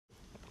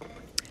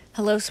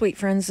Hello, sweet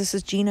friends. This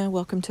is Gina.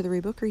 Welcome to the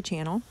Rebookery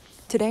channel.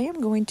 Today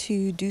I'm going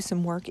to do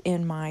some work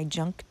in my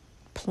junk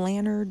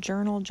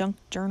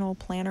journal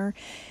planner.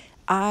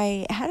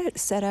 I had it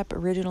set up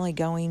originally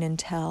going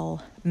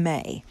until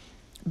May,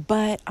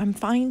 but I'm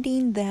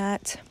finding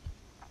that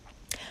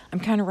I'm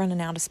kind of running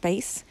out of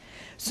space.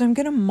 So I'm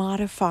going to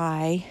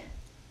modify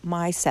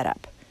my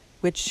setup,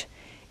 which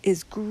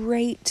is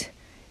great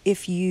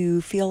if you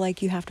feel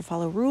like you have to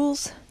follow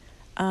rules.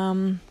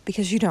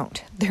 Because you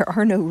don't. There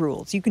are no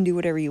rules. You can do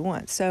whatever you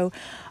want. So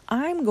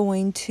I'm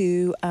going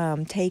to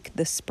take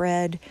the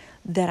spread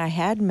that I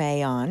had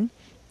May on,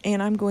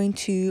 and I'm going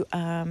to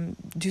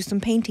do some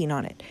painting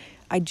on it.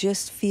 I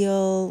just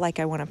feel like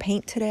I want to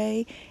paint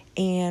today,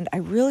 and I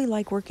really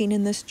like working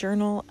in this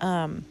journal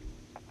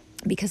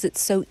because it's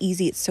so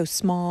easy, it's so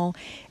small,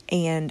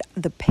 and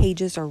the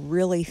pages are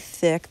really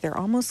thick. They're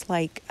almost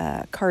like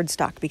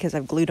cardstock because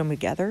I've glued them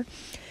together.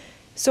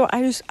 So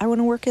I want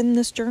to work in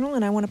this journal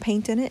and I want to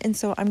paint in it, and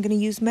so I'm going to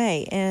use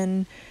May,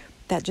 and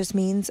that just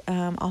means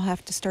I'll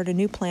have to start a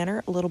new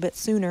planner a little bit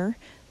sooner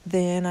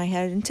than I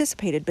had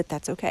anticipated, but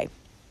that's okay.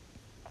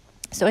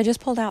 So I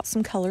just pulled out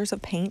some colors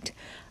of paint,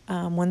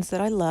 ones that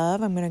I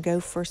love. I'm going to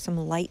go for some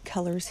light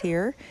colors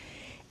here,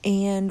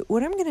 and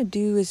what I'm going to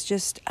do is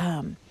just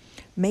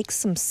make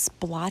some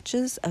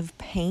splotches of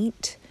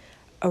paint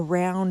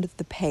around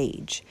the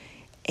page,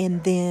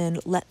 and then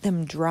let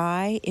them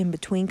dry in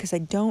between because I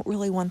don't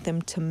really want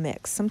them to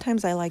mix.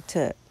 Sometimes I like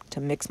to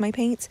mix my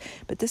paints,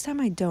 but this time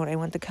I don't. I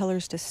want the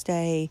colors to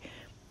stay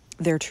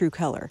their true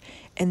color.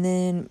 And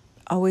then,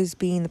 always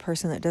being the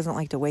person that doesn't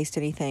like to waste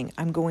anything,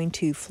 I'm going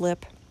to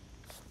flip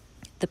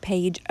the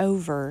page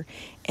over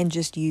and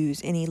just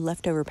use any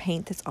leftover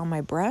paint that's on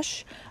my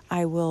brush.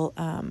 I will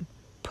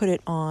put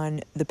it on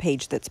the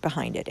page that's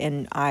behind it,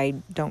 and I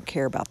don't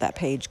care about that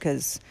page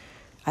because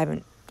I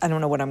don't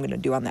know what I'm going to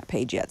do on that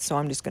page yet, so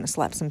I'm just going to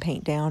slap some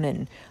paint down,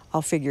 and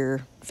I'll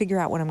figure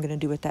out what I'm going to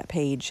do with that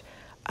page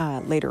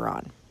later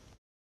on.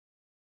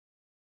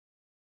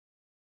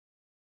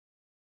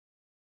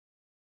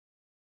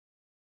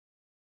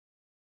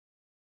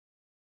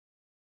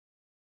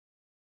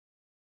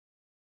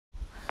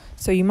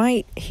 So you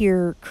might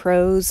hear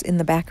crows in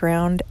the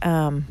background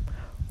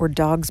or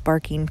dogs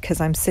barking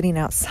because I'm sitting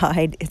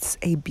outside. It's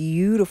a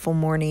beautiful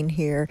morning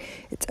here.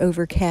 It's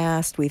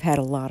overcast. We've had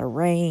a lot of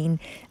rain,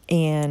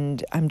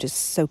 and I'm just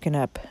soaking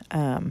up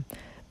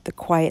the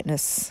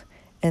quietness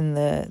and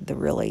the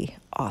really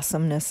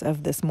awesomeness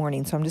of this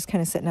morning. So I'm just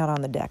kind of sitting out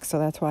on the deck. So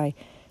that's why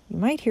you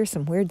might hear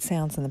some weird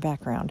sounds in the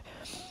background.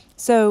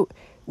 So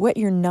what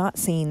you're not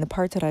seeing, the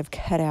part that I've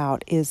cut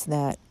out, is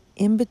that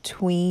in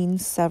between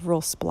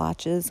several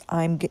splotches,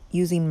 I'm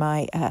using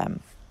my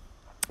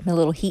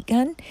little heat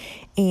gun,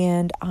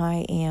 and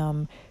I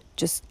am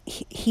just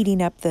heating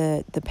up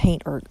the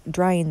paint, or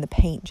drying the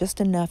paint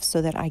just enough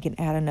so that I can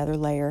add another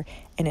layer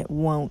and it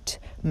won't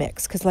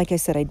mix. Because like I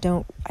said, I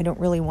don't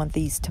really want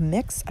these to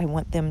mix. I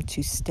want them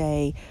to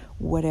stay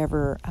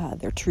whatever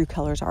their true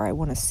colors are. I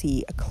want to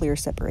see a clear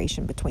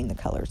separation between the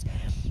colors.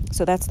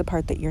 So that's the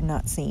part that you're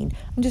not seeing.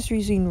 I'm just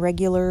using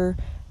regular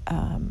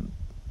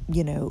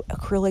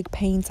acrylic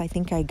paints. I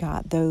think I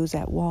got those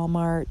at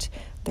Walmart.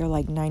 They're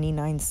like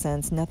 99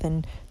 cents.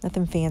 Nothing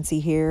fancy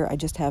here. I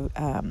just have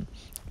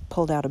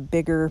pulled out a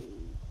bigger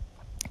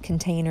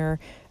container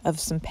of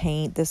some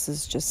paint. This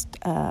is just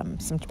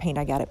some paint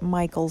I got at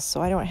Michael's,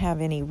 so I don't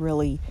have any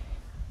really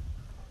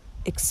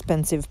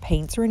expensive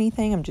paints or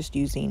anything. I'm just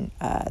using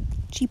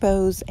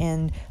cheapos,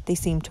 and they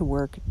seem to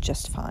work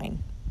just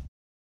fine.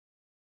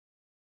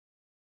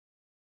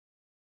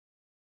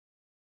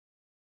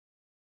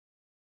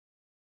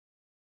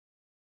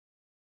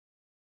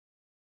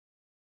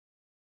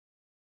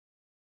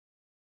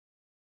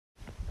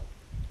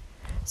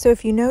 So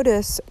if you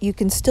notice, you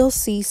can still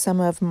see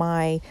some of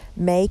my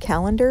May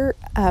calendar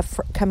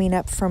coming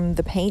up from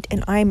the paint,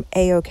 and I'm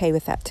a-okay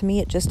with that. To me,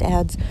 it just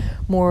adds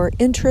more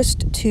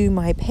interest to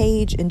my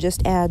page and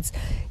just adds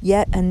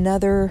yet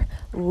another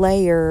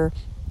layer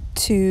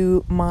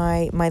to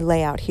my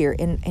layout here,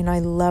 and I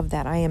love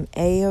that. I am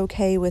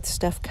a-okay with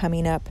stuff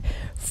coming up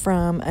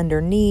from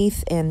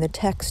underneath and the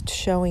text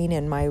showing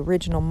and my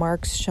original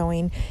marks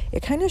showing.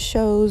 It kind of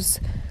shows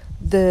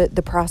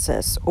the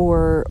process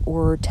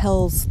or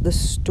tells the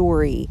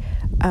story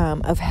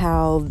of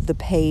how the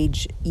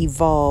page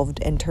evolved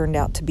and turned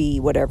out to be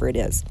whatever it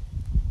is.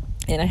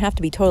 And I have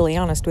to be totally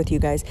honest with you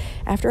guys.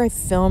 After I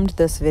filmed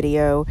this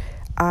video,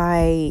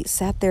 I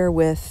sat there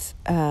with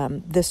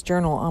this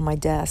journal on my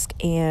desk,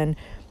 and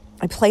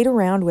I played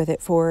around with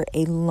it for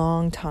a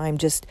long time,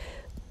 just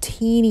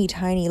teeny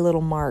tiny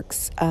little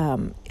marks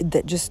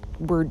that just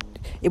were,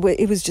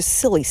 it was just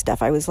silly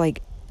stuff.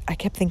 I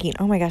kept thinking,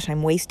 oh my gosh,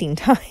 I'm wasting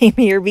time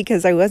here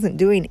because I wasn't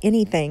doing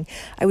anything.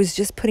 I was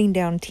just putting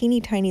down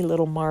teeny tiny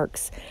little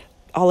marks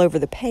all over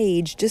the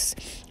page, just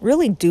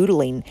really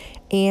doodling.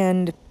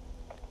 And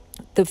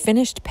the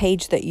finished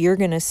page that you're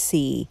going to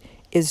see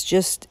is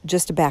just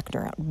a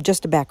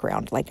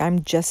background. Like,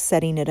 I'm just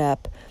setting it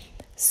up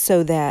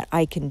so that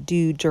I can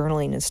do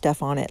journaling and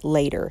stuff on it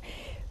later.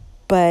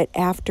 But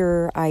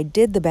after I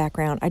did the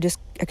background, I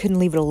couldn't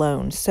leave it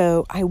alone.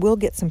 So I will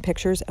get some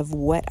pictures of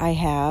what I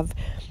have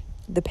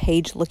the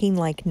page looking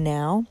like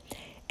now.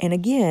 And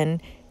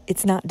again,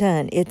 it's not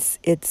done. It's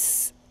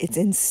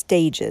in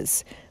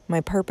stages.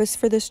 My purpose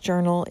for this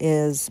journal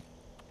is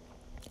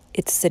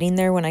it's sitting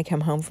there when I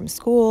come home from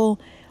school.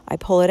 I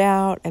pull it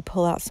out, I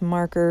pull out some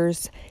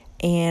markers,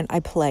 and I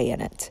play in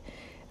it.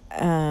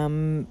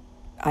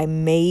 I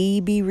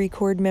maybe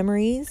record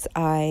memories.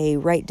 I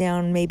write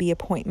down maybe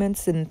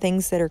appointments and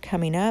things that are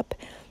coming up,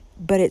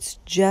 but it's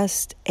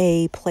just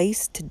a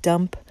place to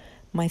dump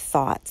my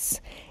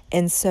thoughts.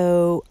 And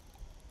so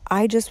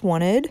I just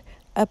wanted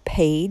a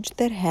page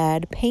that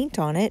had paint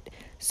on it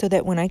so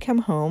that when I come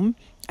home,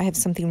 I have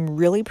something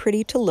really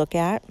pretty to look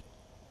at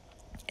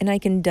and I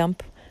can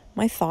dump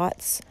my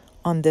thoughts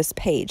on this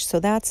page. So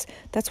that's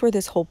where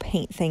this whole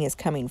paint thing is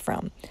coming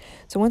from.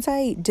 So once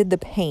I did the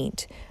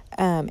paint,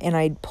 and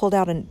I pulled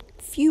out a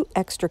few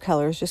extra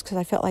colors just because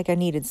I felt like I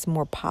needed some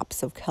more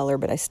pops of color,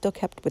 but I still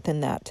kept within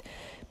that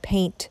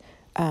paint,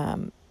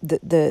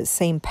 the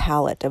same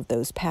palette of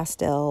those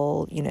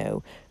pastel,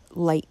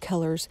 light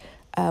colors.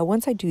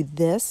 Once I do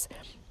this,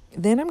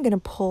 then I'm going to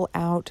pull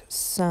out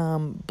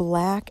some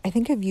black. I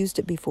think I've used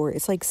it before.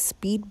 It's like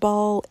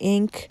Speedball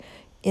ink,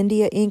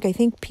 India ink. I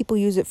think people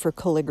use it for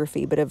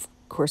calligraphy, but of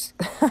course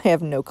I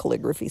have no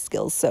calligraphy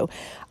skills. So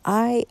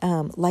I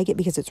like it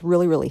because it's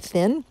really, really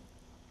thin.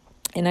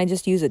 And I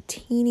just use a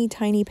teeny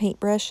tiny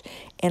paintbrush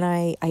and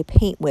I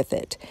paint with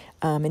it.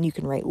 And you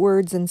can write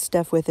words and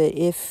stuff with it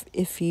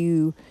if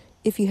you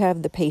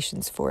have the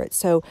patience for it.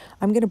 So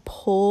I'm going to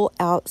pull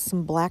out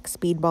some black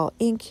Speedball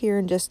ink here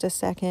in just a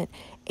second.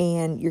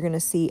 And you're going to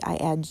see I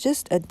add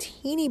just a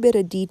teeny bit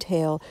of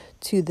detail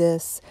to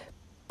this.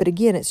 But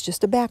again, it's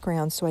just a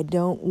background, so I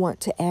don't want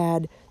to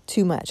add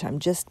too much. I'm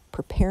just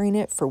preparing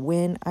it for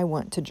when I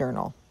want to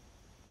journal.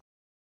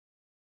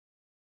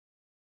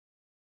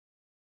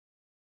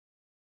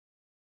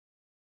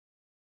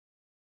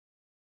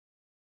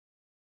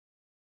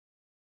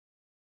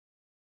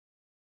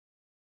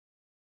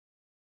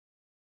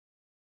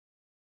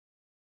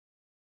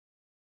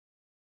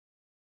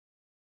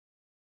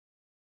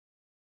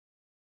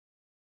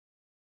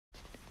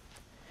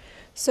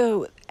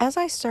 So as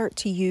I start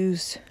to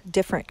use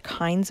different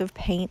kinds of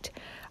paint,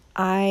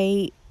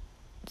 I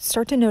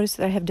start to notice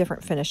that I have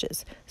different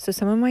finishes. So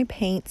some of my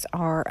paints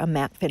are a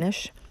matte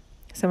finish.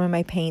 Some of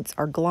my paints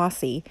are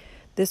glossy.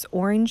 This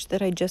orange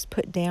that I just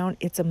put down,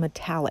 it's a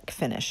metallic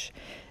finish.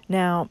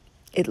 Now,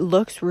 it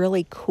looks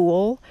really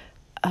cool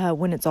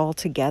when it's all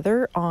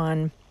together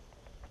on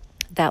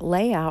that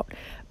layout,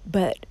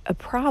 but a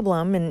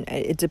problem, and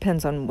it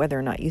depends on whether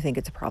or not you think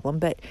it's a problem,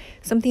 but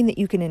something that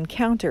you can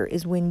encounter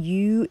is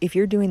if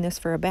you're doing this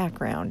for a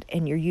background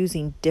and you're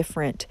using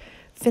different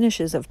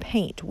finishes of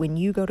paint, when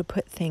you go to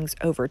put things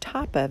over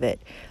top of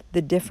it,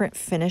 the different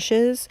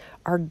finishes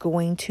are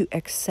going to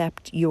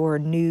accept your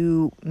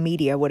new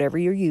media, whatever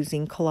you're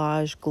using,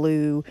 collage,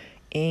 glue,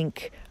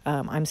 ink,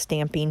 I'm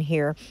stamping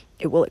here,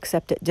 it will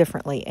accept it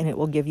differently and it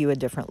will give you a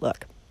different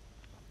look.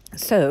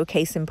 So,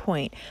 case in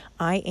point,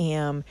 I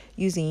am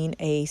using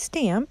a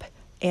stamp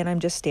and I'm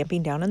just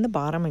stamping down in the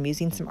bottom. I'm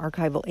using some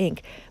archival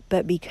ink,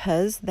 but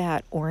because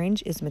that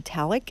orange is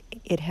metallic,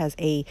 it has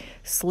a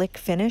slick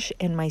finish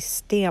and my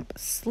stamp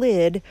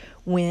slid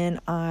when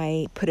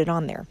I put it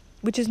on there,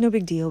 which is no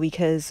big deal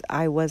because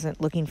I wasn't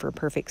looking for a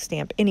perfect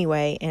stamp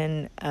anyway,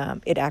 and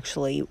it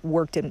actually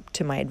worked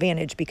to my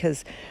advantage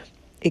because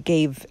it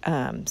gave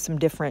some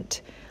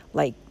different,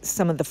 like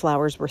some of the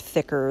flowers were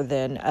thicker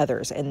than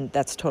others, and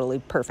that's totally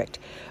perfect.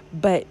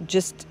 But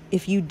just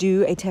if you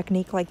do a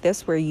technique like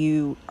this where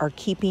you are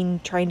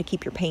trying to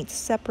keep your paints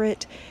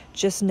separate,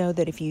 just know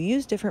that if you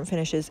use different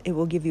finishes, it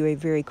will give you a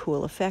very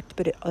cool effect,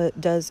 but it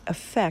does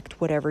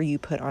affect whatever you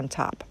put on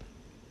top.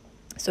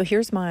 So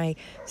here's my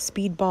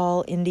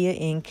Speedball India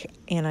ink,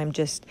 and I'm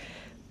just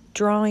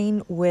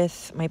drawing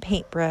with my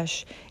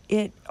paintbrush.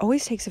 It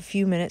always takes a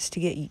few minutes to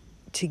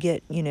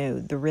get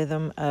the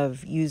rhythm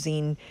of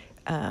using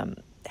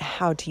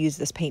how to use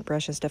this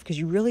paintbrush and stuff, because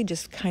you really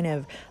just kind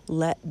of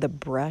let the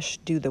brush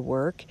do the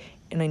work.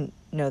 And I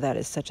know that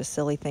is such a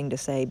silly thing to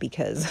say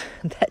because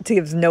that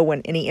gives no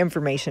one any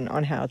information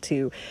on how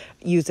to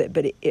use it,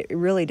 but it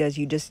really does.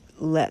 You just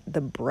let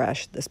the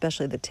brush,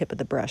 especially the tip of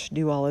the brush,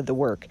 do all of the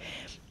work,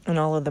 and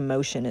all of the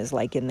motion is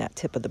like in that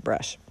tip of the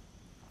brush.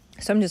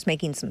 So I'm just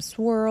making some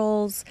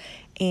swirls,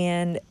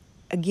 and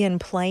again,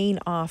 playing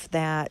off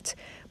that,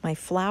 my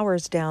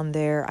flowers down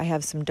there, I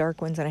have some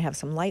dark ones and I have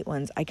some light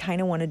ones. I kind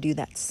of want to do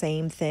that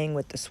same thing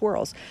with the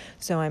swirls.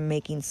 So I'm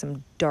making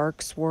some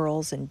dark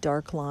swirls and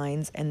dark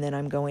lines, and then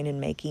I'm going and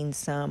making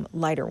some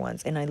lighter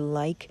ones. And I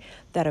like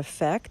that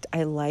effect.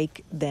 I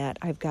like that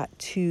I've got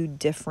two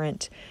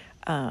different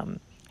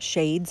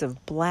shades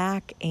of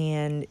black,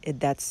 and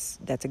that's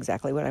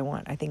exactly what I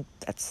want. I think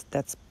that's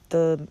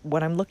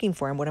what I'm looking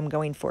for and what I'm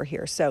going for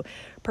here. So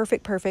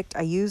perfect.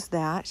 I use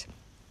that,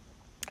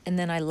 and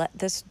then I let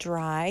this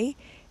dry,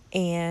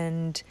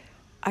 and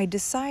I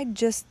decide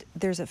just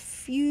there's a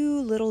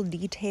few little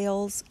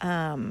details.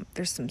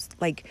 There's some,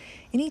 like,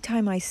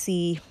 anytime I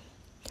see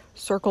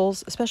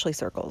circles, especially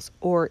circles,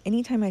 or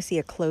anytime I see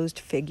a closed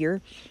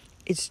figure,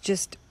 it's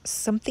just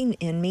something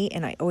in me,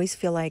 and I always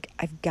feel like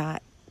I've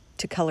got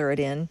to color it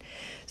in.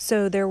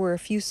 So there were a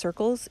few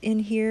circles in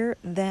here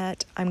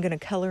that I'm going to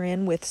color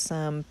in with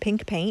some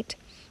pink paint.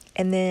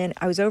 And then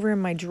I was over in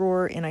my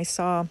drawer and I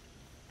saw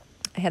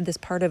I had this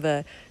part of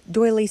a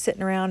doily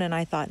sitting around, and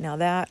I thought, now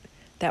that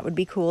would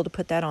be cool to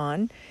put that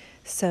on.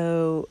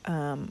 So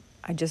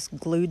I just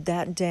glued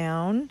that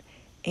down,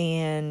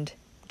 and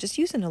just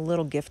using a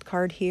little gift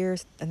card here,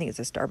 I think it's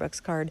a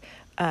Starbucks card,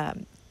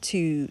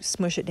 to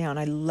smush it down.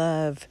 I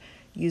love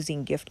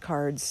using gift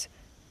cards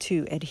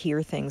to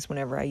adhere things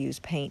whenever I use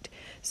paint.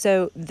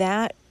 So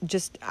that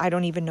just, I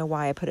don't even know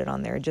why I put it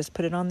on there. I just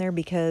put it on there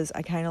because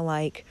I kind of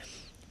like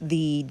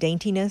the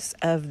daintiness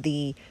of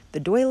the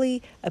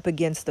doily up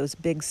against those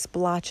big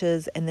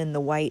splotches, and then the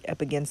white up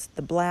against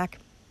the black.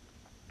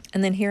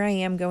 And then here I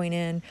am going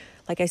in,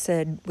 like I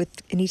said, with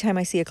anytime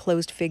I see a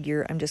closed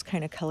figure, I'm just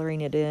kind of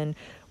coloring it in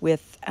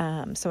with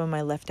some of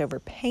my leftover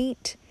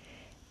paint.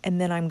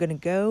 And then I'm going to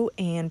go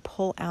and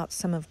pull out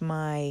some of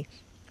my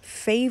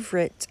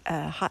favorite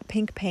hot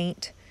pink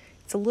paint.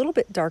 It's a little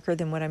bit darker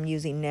than what I'm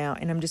using now,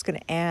 and I'm just going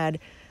to add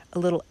a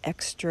little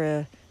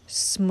extra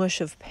smush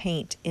of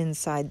paint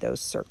inside those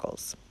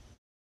circles.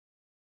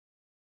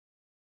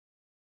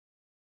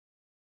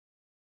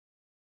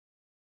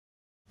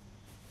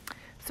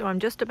 So I'm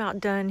just about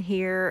done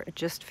here,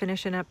 just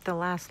finishing up the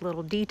last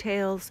little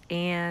details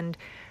and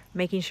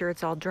making sure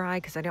it's all dry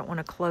because I don't want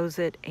to close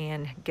it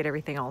and get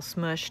everything all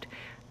smushed.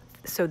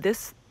 So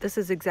this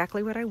is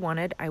exactly what I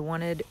wanted. I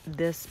wanted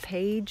this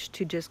page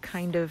to just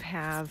kind of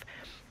have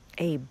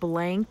a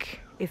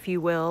blank, if you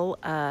will,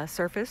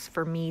 surface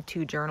for me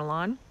to journal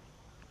on.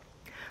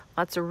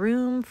 Lots of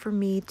room for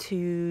me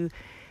to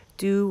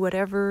do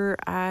whatever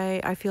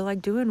I feel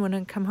like doing when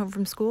I come home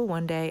from school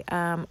one day.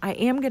 I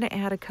am going to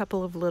add a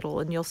couple of little,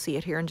 and you'll see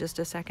it here in just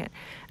a second.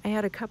 I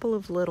had a couple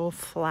of little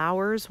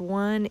flowers.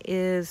 One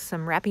is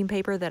some wrapping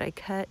paper that I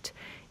cut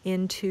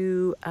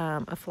into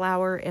a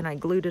flower and I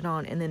glued it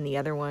on, and then the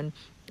other one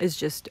is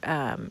just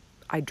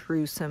I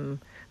drew some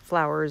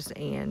flowers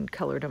and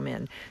colored them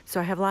in. So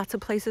I have lots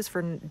of places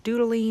for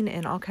doodling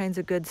and all kinds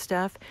of good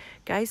stuff.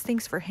 Guys,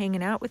 thanks for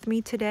hanging out with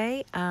me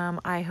today.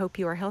 I hope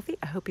you are healthy,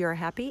 I hope you are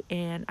happy,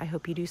 and I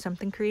hope you do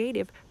something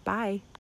creative. Bye.